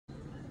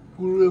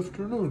Good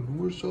afternoon.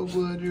 We're so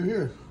glad you're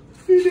here.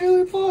 Your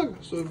daily vlog.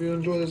 So if you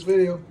enjoy this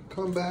video,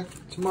 come back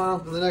tomorrow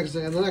and the next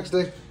day and the next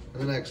day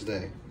and the next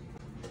day.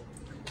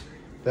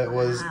 That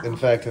was, in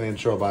fact, an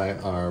intro by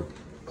our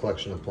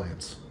collection of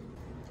plants.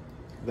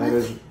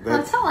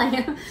 That's all I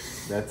am.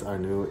 That's our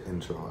new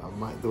intro.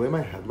 The way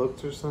my head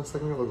looked just a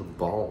second ago, it looked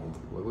bald.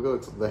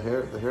 Look at the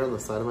hair on the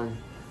side of my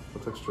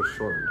looks extra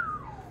short.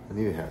 I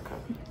need a haircut.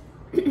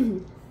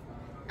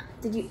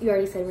 Did you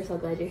already said we're so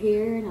glad you're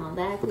here and all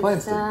that? The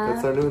plants thing.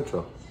 That's our new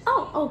intro.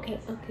 Oh, okay,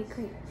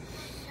 great.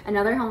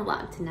 Another home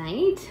vlog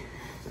tonight.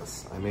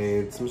 Yes, I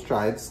made some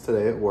strides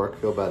today at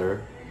work. Feel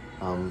better.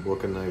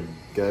 Looking to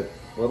get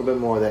a little bit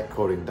more of that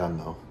coating done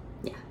though.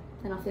 Yeah,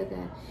 that'll feel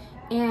good.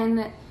 And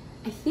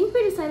I think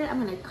we decided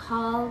I'm gonna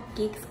call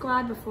Geek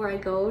Squad before I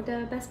go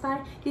to Best Buy.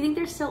 Do you think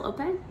they're still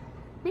open?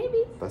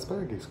 Maybe. Best Buy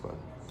or Geek Squad?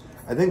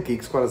 I think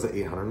Geek Squad is an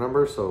 800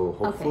 number, so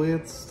hopefully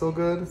it's still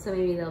good. So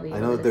maybe they'll be. I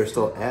know that they're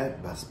still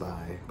at Best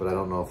Buy, but I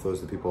don't know if those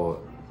are the people.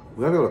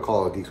 We might be able to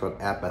call a Geek Squad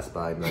at Best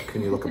Buy. And like,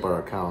 can you look up our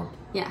account?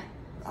 Yeah.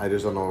 I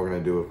just don't know what we're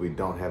gonna do if we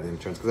don't have the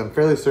insurance, because I'm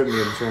fairly certain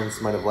the insurance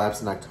might have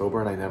lapsed in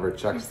October, and I never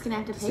checked just gonna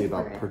have to see pay for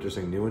about it.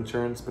 purchasing new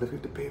insurance. But if we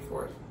have to pay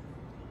for it,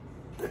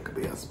 that could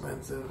be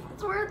expensive.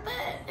 It's worth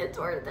it. It's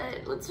worth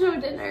it. Let's show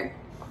dinner.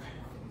 Okay.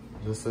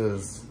 This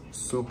is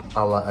soup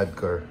a la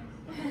Edgar.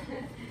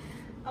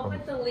 I'll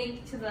put the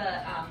link to the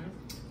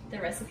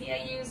recipe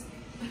I used.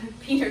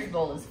 Peter's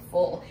bowl is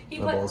full. He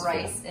put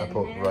rice in I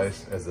put his.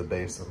 rice as the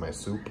base of my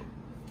soup.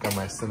 Got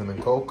my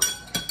cinnamon coke.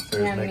 So he's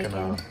Yeah, making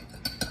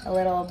a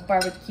little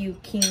barbecue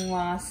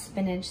quinoa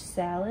spinach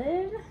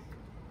salad.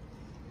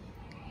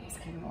 It's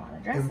kind of a lot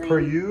of dressing. in per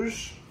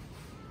usual,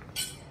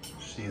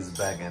 she's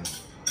begging.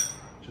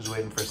 She's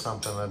waiting for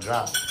something to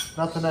drop.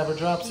 Nothing ever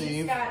drops, She's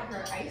Eve. got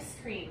her ice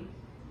cream.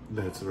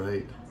 That's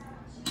right.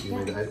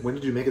 When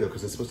did you make it though?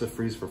 Because it's supposed to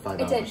freeze for 5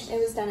 hours. It did. It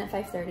was done at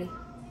 5:30.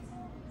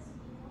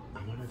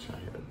 I want to try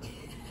it.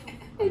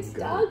 It's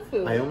dog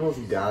food. I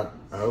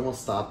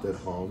almost stopped at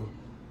home.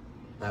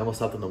 I almost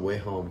stopped on the way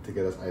home to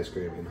get us ice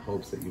cream in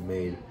hopes that you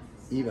made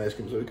Eve ice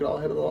cream so we could all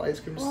have a little ice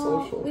cream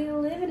social. We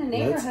live in a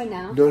neighborhood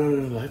now. No.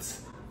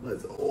 Let's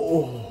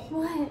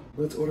What?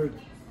 Let's order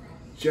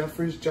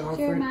Jeremiah's?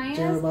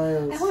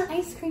 I want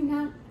ice cream,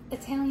 not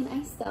Italian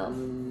ice though.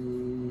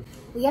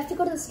 We have to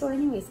go to the store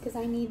anyways because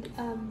I need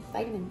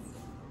vitamins.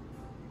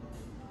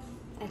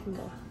 I can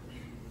go.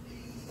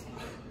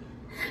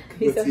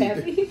 He's so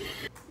happy.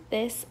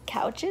 This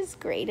couch is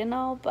great and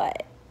all,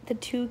 but the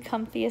two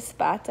comfiest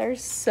spots are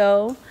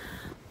so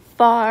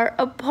far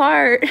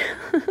apart.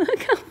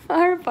 Look how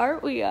far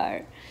apart we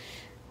are.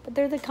 But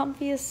they're the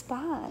comfiest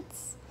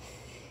spots.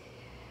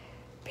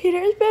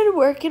 Peter's been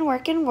working.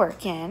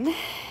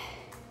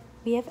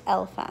 We have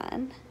Elf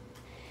on.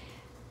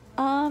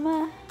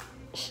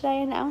 Should I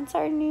announce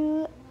our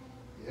new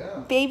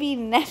baby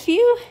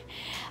nephew?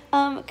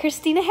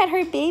 Christina had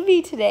her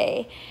baby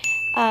today.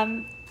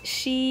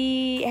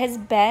 She has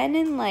been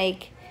in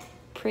like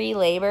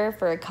pre-labor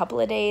for a couple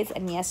of days,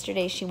 and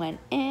yesterday she went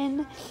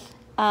in.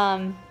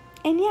 And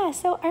yeah,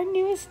 so our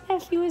newest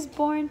nephew was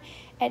born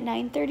at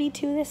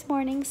 9:32 this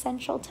morning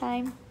Central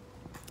Time.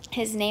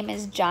 His name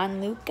is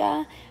John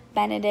Luca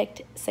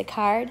Benedict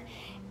Sicard,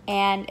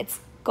 and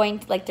it's going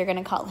to, like, they're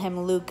gonna call him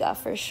Luca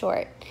for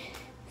short.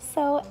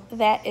 So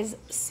that is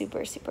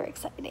super, super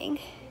exciting.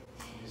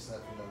 Is that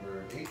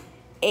number 8?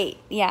 8,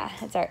 yeah,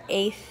 it's our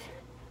 8th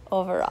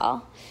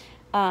overall.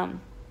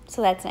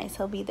 So that's nice.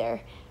 He'll be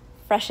there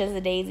fresh as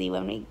a daisy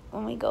when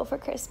we go for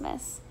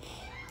Christmas.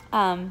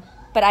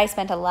 But I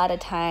spent a lot of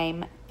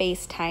time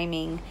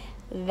FaceTiming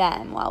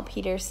them while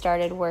Peter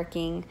started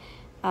working.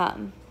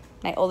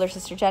 My older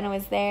sister Jenna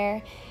was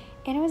there,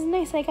 and it was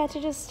nice. I got to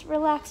just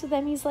relax with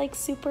him. He's like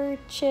super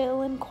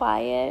chill and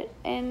quiet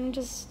and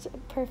just a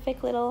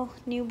perfect little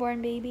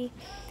newborn baby.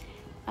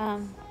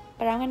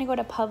 But I'm gonna go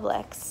to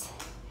Publix,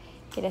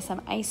 get us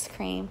some ice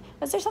cream.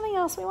 Was there something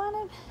else we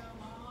wanted?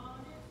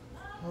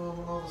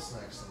 All the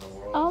snacks in the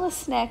world. All the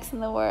snacks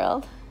in the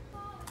world.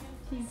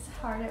 He's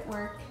hard at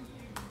work.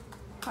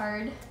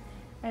 Hard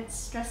at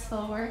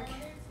stressful work.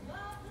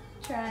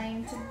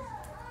 Trying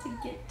to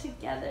get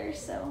together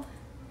so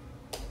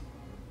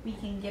we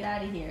can get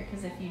out of here.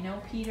 Because if you know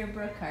Peter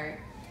Brookhart,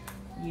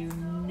 you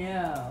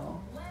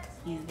know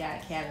he's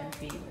got cabin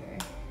fever.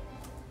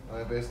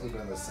 I've basically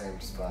been in the same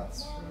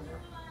spots forever.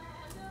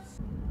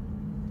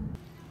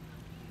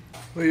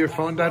 Well, your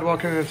phone died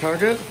walking into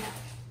Target?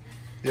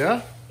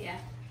 Yeah? Yeah.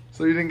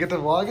 So you didn't get to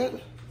vlog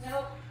it?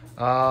 Nope.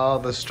 Oh,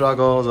 the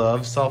struggles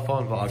of cell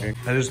phone vlogging.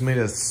 I just made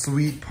a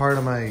sweet part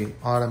of my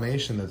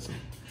automation that's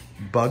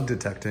bug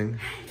detecting.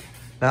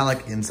 Not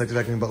like insect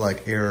detecting, but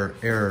like error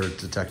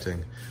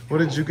detecting. What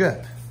did you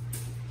get?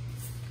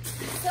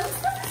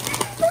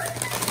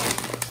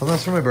 Oh,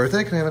 that's for my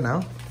birthday? Can I have it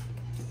now?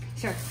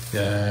 Sure.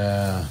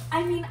 Yeah.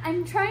 I mean,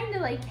 I'm trying to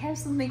like have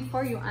something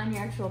for you on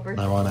your actual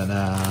birthday. I want it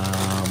now.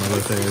 My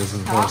birthday is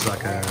in 4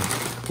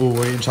 seconds. Ooh,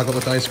 we're eating chocolate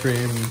with ice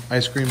cream.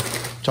 Ice cream,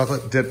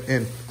 chocolate dipped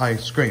in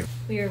ice cream.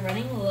 We were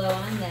running low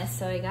on this,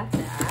 so I got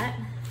that.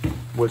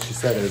 What she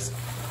said is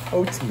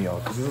oatmeal,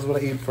 because this is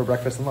what I eat for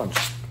breakfast and lunch.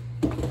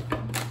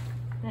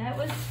 That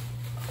was,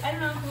 I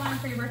don't know if you want it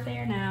for your birthday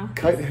or now.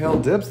 Kite Hail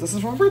Dips. This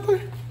is for my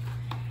birthday?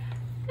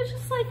 It's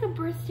just like a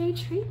birthday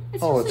treat.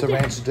 It's a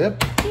ranch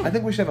dip? Yeah. I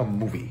think we should have a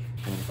movie.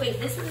 Wait,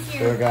 this is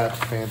your... They got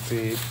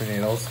fancy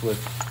prenatals with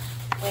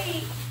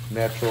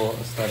natural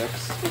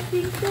aesthetics.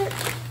 Did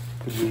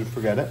you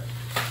forget it?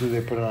 Did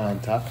they put it on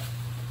top?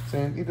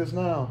 Saying, eat this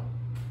now.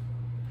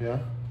 Yeah?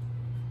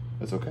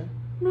 It's okay.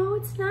 No,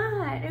 it's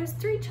not. It was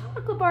 3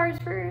 chocolate bars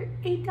for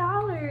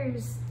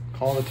 $8.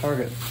 Call the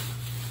Target.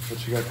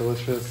 But you got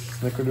delicious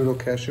snickerdoodle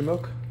cashew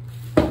milk.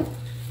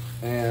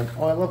 And,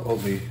 oh, I love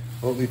Oatly.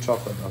 Oatly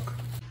chocolate milk.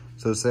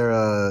 So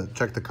Sarah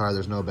checked the car,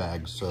 there's no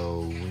bag,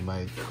 so we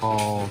might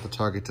call the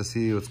Target to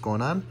see what's going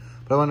on.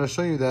 But I wanted to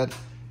show you that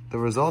the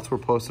results were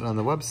posted on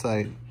the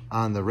website,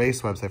 on the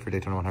race website for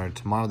Daytona 100.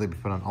 Tomorrow they'll be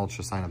put on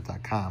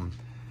ultrasignup.com.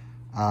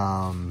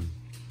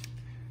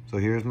 So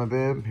here's my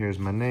bib, here's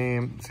my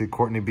name. See,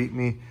 Courtney beat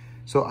me.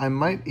 So I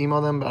might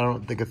email them, but I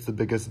don't think it's the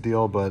biggest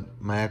deal, but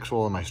my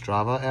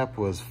Strava app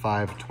was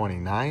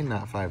 5:29,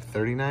 not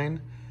 5:39.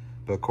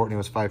 But Courtney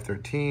was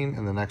 5:13,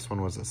 and the next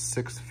one was a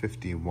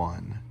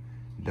 6:51.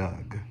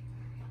 Doug.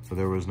 So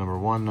there was number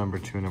 1, number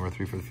 2, number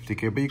 3 for the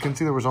 50K. But you can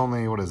see there was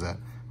only, what is that?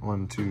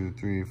 1, 2,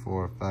 3,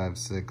 4, 5,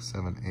 6,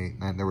 7, 8,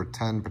 9. There were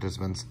 10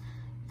 participants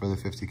for the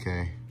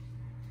 50K,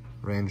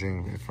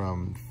 ranging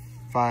from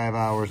 5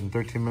 hours and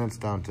 13 minutes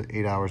down to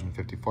 8 hours and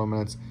 54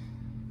 minutes.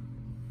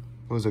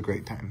 It was a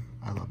great time.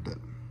 I loved it.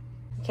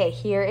 Okay,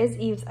 here is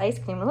Eve's ice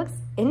cream. It looks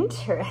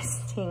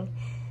interesting.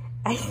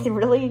 I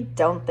really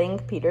don't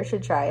think Peter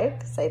should try it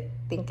because I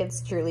think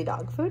it's truly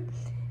dog food.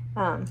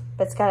 But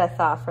it's got to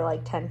thaw for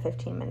like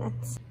 10-15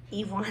 minutes.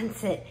 Eve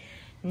wants it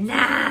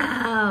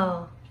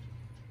now.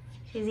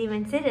 She's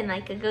even sitting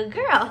like a good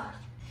girl.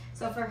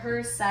 So for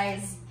her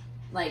size,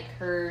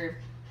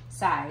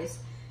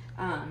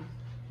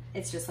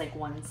 it's just like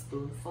 1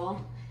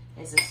 spoonful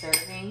is a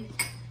serving.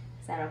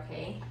 Is that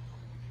okay?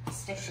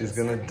 She's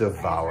gonna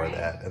devour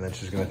that, and then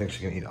she's gonna think she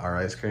can eat our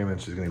ice cream, and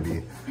she's gonna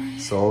be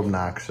so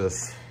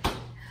obnoxious.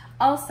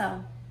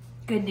 Also,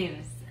 good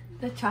news.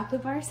 The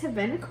chocolate bars have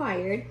been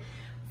acquired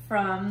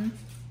from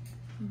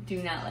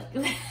Do Not Like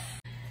That.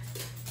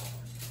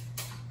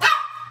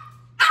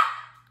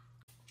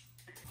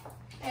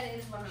 That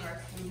is one of our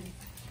foods.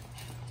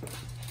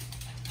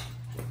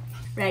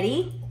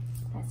 Ready?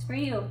 That's for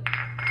you.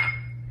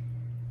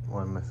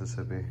 1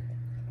 Mississippi.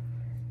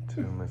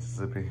 2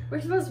 Mississippi.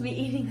 We're supposed to be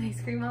eating ice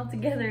cream all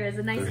together as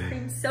an ice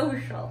cream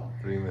social.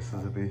 3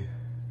 Mississippi.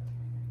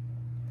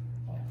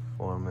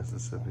 4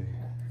 Mississippi.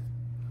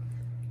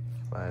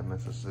 5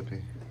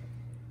 Mississippi.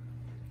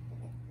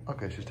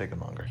 Okay, she's taking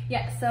longer.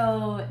 Yeah,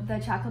 so the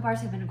chocolate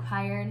bars have been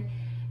acquired.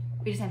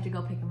 We just have to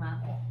go pick them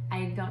up.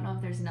 I don't know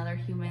if there's another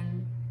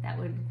human that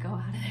would go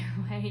out of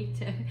their way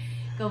to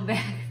go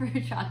back for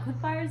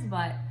chocolate bars,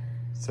 but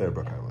Sarah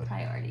Brookhart would.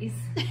 Priorities.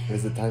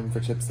 Is it time for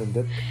chips and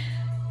dip?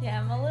 Yeah,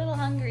 I'm a little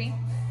hungry.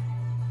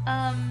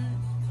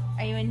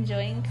 Are you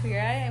enjoying Queer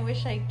Eye? I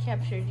wish I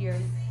captured your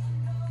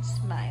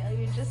smile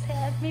you just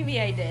had. Maybe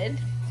I did.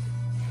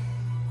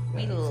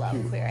 We love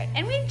cute. Queer Eye.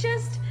 And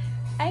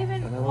I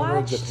haven't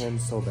watched... Japan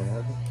so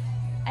bad.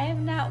 I have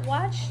not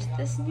watched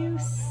this new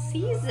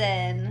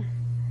season.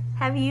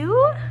 Have you?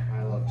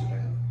 I love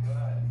Japan.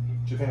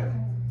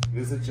 Japan.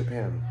 Visit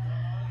Japan.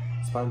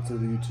 Sponsor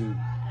the YouTube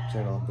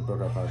channel, The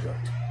Brookhart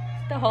Project.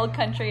 The whole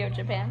country of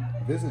Japan?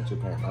 Visit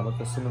Japan. I'm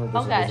assuming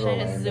that there's a Visit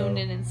I just zoomed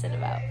in instead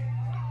of out.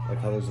 Like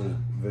how there's a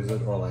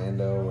Visit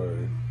Orlando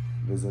or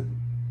Visit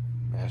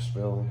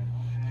Nashville.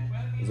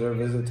 Is there a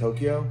Visit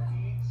Tokyo?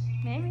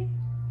 Maybe.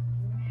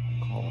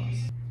 Call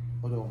us.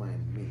 Oh, don't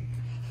mind me.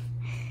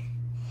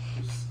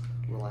 Just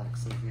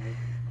relaxing here.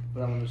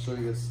 But I'm going to show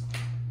you this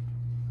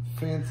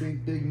fancy,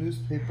 big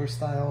newspaper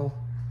style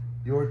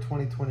Your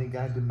 2020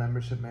 Guide to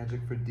Membership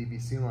Magic for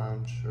DVC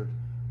Lounge. Or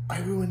I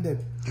ruined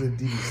it with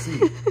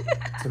DVC.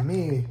 To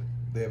me,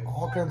 they have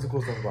all kinds of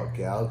cool stuff about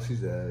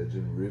Galaxy's Edge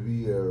and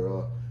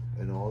Riviera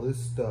and all this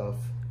stuff.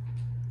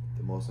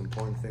 The most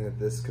important thing that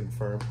this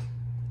confirmed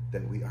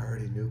that we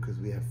already knew because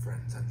we have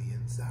friends on the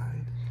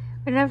inside.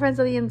 We don't have friends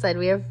on the inside.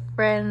 We have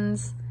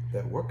friends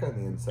that work on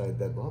the inside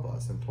that love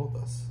us and told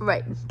us.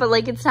 Right. But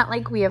like it's not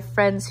like we have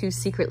friends who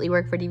secretly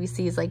work for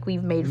DVCs. Like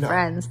we've made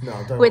friends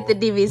with the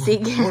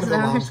DVC cast members. One of the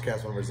lounge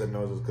cast members that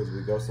knows us because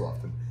we go so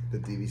often. The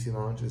DVC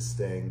lounge is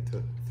staying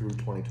through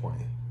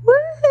 2020. Woohoo!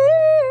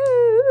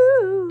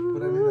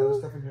 But I mean, the other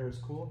stuff in here is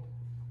cool.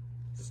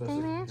 Especially,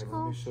 here,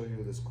 let me show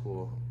you this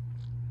cool,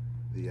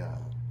 the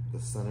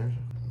center.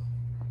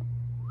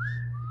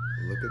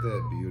 Look at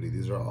that beauty.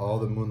 These are all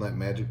the Moonlight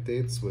Magic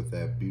dates with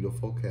that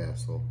beautiful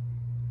castle.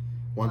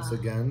 Once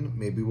again,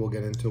 maybe we'll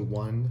get into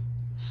one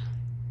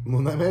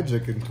Moonlight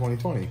Magic in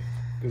 2020.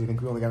 Because I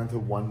think we only got into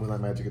one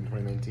Moonlight Magic in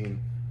 2019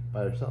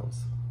 by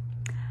ourselves.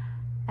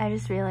 I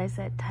just realized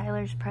that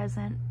Tyler's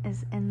present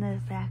is in the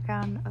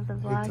background of the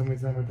vlog. Hey, tell me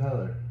it's time for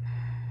Tyler.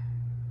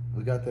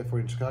 We got that for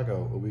you in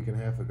Chicago a week and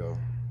a half ago.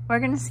 We're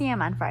going to see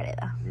him on Friday,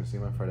 though. We're going to see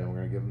him on Friday, and we're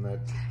going to give him that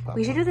popcorn.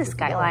 We should do the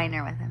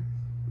Skyliner with him.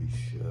 We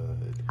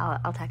should.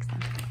 I'll text him.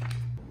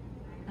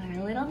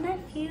 Our little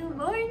nephew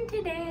born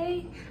today.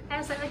 See? I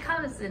have something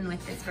cousin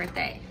with his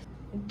birthday.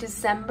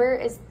 December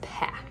is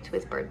packed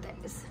with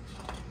birthdays.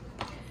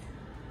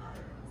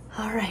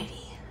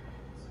 Alrighty.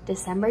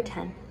 December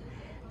 10th.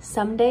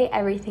 Someday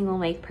everything will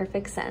make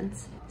perfect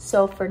sense.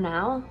 So for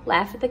now,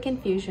 laugh at the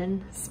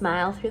confusion,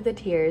 smile through the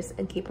tears,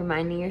 and keep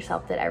reminding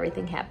yourself that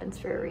everything happens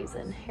for a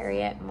reason.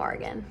 Harriet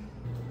Morgan.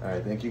 All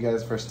right, thank you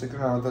guys for sticking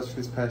around with us for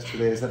these past 2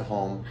 days at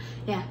home.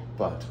 Yeah.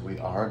 But we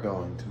are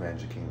going to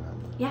Magic Kingdom.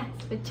 Yes,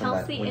 with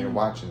Chelsea when you're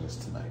watching this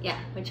tonight. Yeah,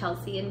 with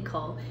Chelsea and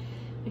Cole,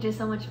 which is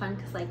so much fun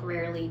because like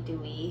rarely do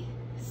we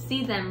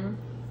see them.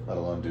 Let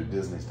alone do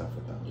Disney stuff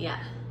with them.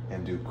 Yeah.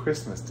 And do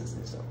Christmas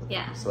Disney stuff with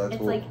them. So that's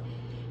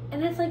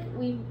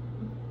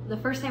the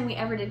first time we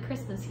ever did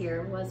Christmas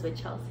here was with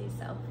Chelsea,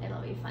 so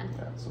it'll be fun.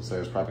 Yeah, so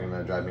Sarah's probably going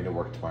to drive me to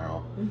work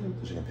tomorrow,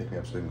 so she can pick me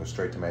up so we can go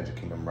straight to Magic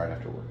Kingdom right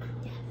after work.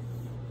 Yes.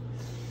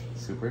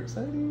 Super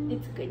exciting.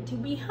 It's good to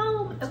be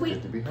home.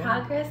 Good to be home.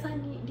 Progress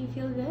on you. Do you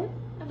feel good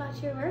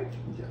about your work?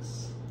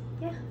 Yes.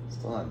 Yeah.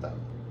 Still not done.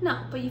 No,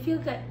 but you feel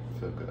good.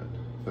 Feel good.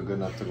 Feel good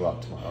enough to go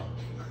out tomorrow.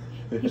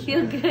 You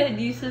feel good.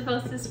 You're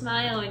supposed to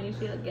smile when you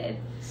feel good.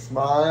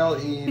 Smile,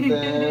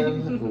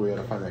 Ethan. Ooh, we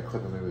gotta find that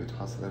clip and maybe we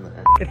toss it in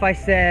there. If I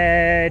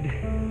said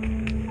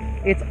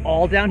it's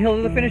all downhill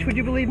to the finish, would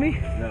you believe me?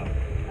 No.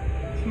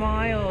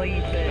 Smile,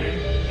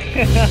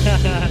 Ethan.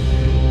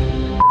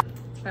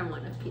 From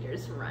one of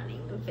Peter's running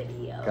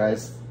videos.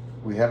 Guys,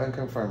 we haven't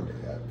confirmed it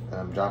yet, and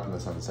I'm dropping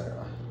this on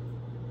Sarah.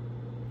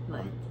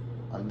 What?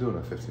 I'm doing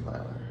a 50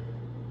 miler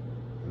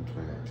in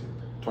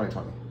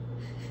 2020.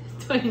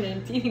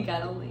 2019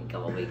 got only a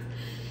couple weeks.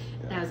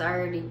 Yeah. And I was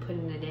already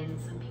putting it in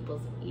some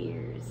people's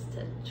ears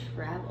to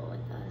travel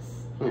with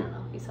us. I don't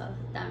know if you saw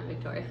Diamond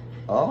Victoria.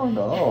 Oh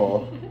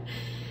no.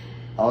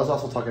 I was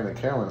also talking to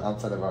Carolyn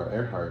outside of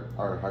our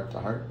heart to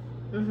heart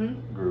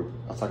group.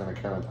 I was talking to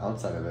Carolyn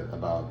outside of it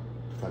about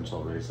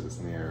potential races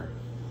near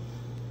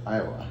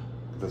Iowa.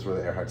 That's where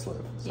the Earharts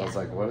live. So I was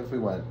like, what if we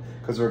went?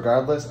 Because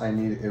regardless,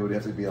 it would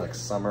have to be like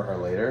summer or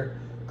later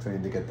because I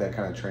need to get that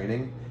kind of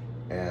training.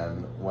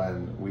 And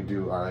when we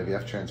do our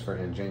IVF transfer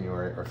in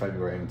January or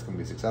February and it's going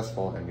to be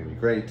successful and going to be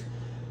great,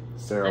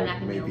 Sarah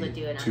may be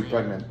too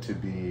pregnant to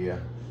be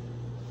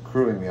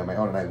crewing me on my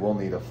own, and I will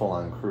need a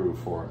full-on crew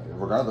for it.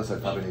 Regardless, I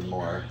probably need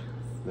more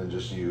than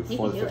just you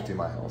for the 50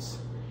 miles.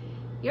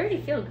 You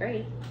already feel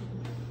great.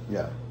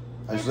 Yeah.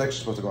 I was actually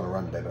supposed to go on a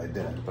run today, but I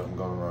didn't. But I'm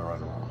going on a run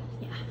tomorrow.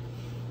 Yeah.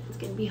 It's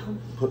going to be home.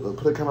 Put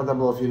a comment down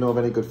below if you know of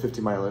any good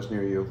 50 milers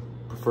near you.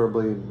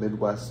 Preferably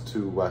Midwest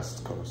to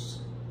West Coast.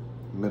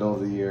 Middle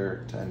of the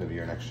year to end of the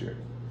year next year.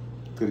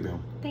 It's good to be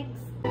home. Thanks.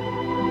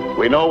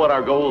 We know what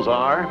our goals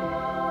are.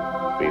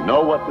 We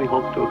know what we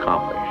hope to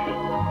accomplish.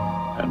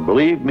 And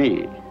believe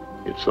me,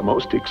 it's the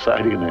most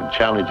exciting and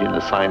challenging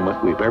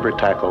assignment we've ever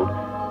tackled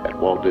at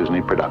Walt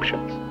Disney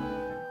Productions.